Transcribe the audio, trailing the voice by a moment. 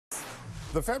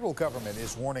The federal government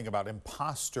is warning about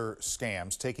imposter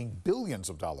scams taking billions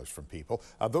of dollars from people.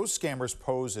 Those scammers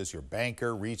pose as your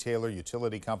banker, retailer,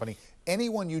 utility company,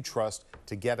 anyone you trust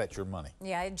to get at your money.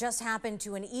 Yeah, it just happened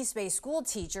to an East Bay school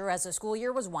teacher as the school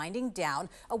year was winding down.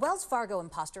 A Wells Fargo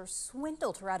imposter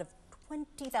swindled her out of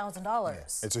 $20,000. Yeah,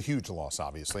 it's a huge loss,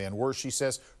 obviously, and worse, she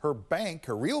says her bank,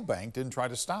 her real bank, didn't try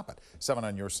to stop it. 7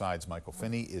 on Your Side's Michael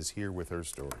Finney is here with her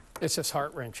story. It's just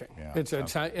heart-wrenching. Yeah,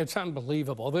 it's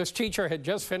unbelievable. This teacher had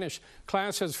just finished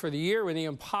classes for the year when the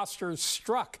imposters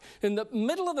struck. In the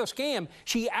middle of the scam,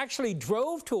 she actually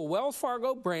drove to a Wells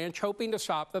Fargo branch hoping to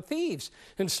stop the thieves.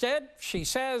 Instead, she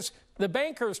says the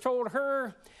bankers told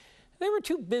her they were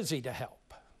too busy to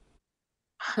help.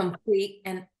 Complete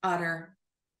and utter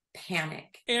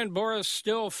panic. And Boris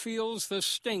still feels the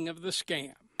sting of the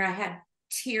scam. I had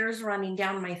tears running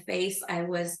down my face. I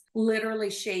was literally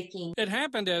shaking. It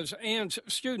happened as Anne's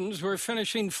students were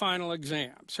finishing final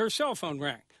exams. Her cell phone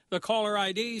rang. The caller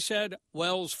ID said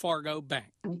Wells Fargo Bank.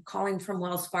 I'm calling from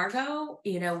Wells Fargo.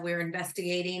 We're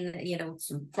investigating,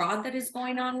 some fraud that is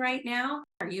going on right now.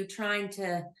 Are you trying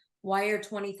to wire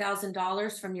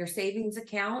 $20,000 from your savings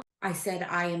account? I said,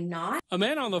 I am not. A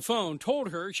man on the phone told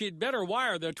her she'd better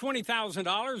wire the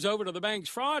 $20,000 over to the bank's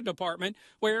fraud department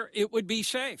where it would be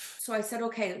safe. So I said,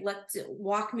 okay, let's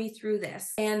walk me through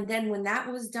this. And then when that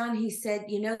was done, he said,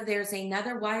 there's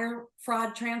another wire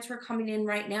fraud transfer coming in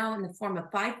right now in the form of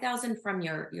 $5,000 from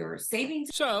your savings.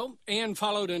 So Anne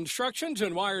followed instructions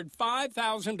and wired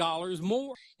 $5,000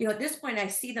 more. At this point, I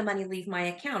see the money leave my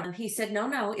account. And he said,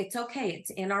 no, it's okay.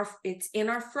 It's in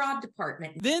our fraud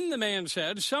department. Then the man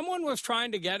said someone was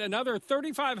trying to get another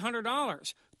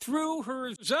 $3,500 through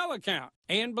her Zelle account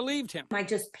and believed him. I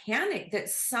just panicked that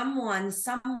someone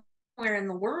somewhere in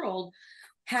the world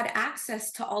had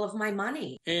access to all of my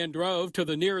money. And drove to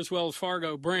the nearest Wells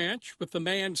Fargo branch with the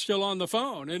man still on the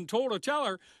phone and told a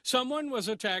teller someone was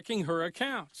attacking her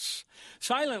accounts.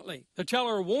 Silently, the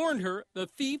teller warned her the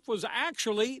thief was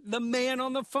actually the man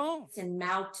on the phone. And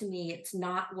mouthed to me, it's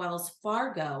not Wells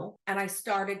Fargo. And I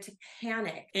started to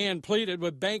panic. And pleaded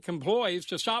with bank employees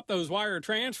to stop those wire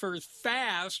transfers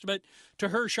fast, but to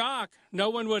her shock, no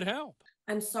one would help.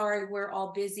 I'm sorry, we're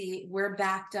all busy. We're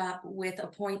backed up with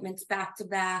appointments back to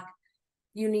back.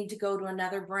 You need to go to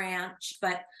another branch,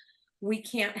 but we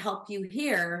can't help you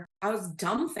here. I was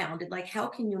dumbfounded. Like, how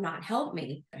can you not help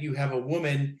me? You have a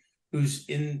woman who's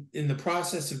in the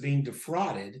process of being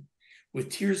defrauded with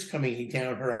tears coming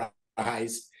down her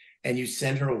eyes, and you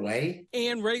send her away?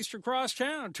 And raced across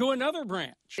town to another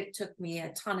branch. It took me a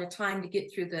ton of time to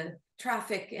get through the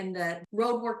traffic and the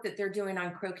road work that they're doing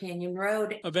on Crow Canyon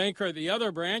Road. A banker at the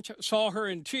other branch saw her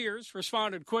in tears,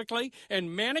 responded quickly,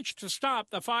 and managed to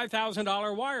stop the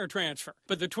 $5,000 wire transfer.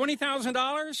 But the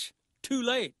 $20,000? Too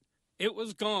late. It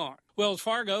was gone. Wells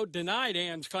Fargo denied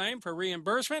Anne's claim for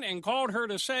reimbursement and called her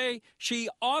to say she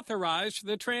authorized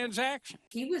the transaction.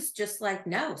 He was just like,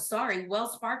 no, sorry,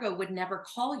 Wells Fargo would never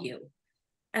call you.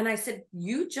 And I said,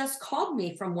 you just called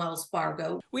me from Wells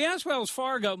Fargo. We asked Wells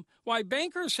Fargo why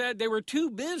bankers said they were too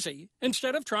busy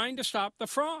instead of trying to stop the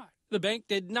fraud. The bank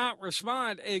did not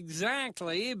respond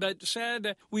exactly, but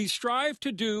said, we strive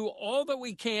to do all that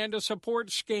we can to support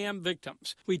scam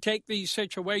victims. We take these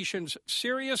situations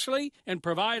seriously and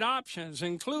provide options,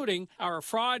 including our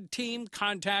fraud team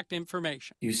contact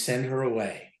information. You send her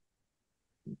away.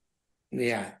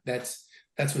 Yeah, that's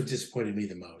what disappointed me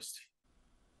the most.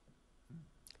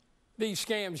 These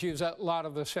scams use a lot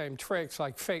of the same tricks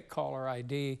like fake caller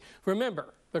ID.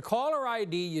 Remember, the caller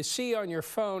ID you see on your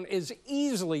phone is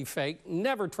easily fake.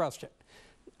 Never trust it.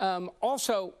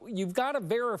 Also, you've got to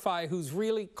verify who's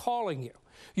really calling you.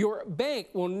 Your bank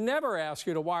will never ask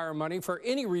you to wire money for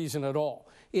any reason at all.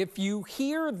 If you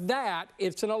hear that,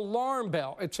 it's an alarm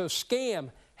bell. It's a scam.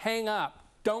 Hang up.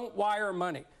 Don't wire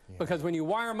money. Yeah. Because when you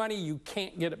wire money, you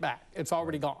can't get it back. It's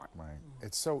already gone. Right.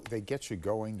 It's so, they get you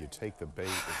going, you take the bait.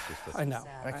 It's just I know.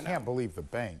 I can't believe the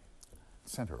bank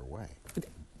sent her away. But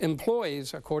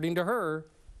employees, according to her,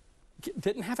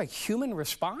 didn't have a human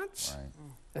response.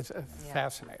 Right. It's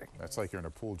fascinating. That's like you're in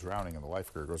a pool drowning and the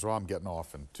lifeguard goes, well, I'm getting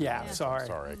off in 2 minutes. Sorry. I'm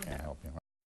sorry, I can't help you.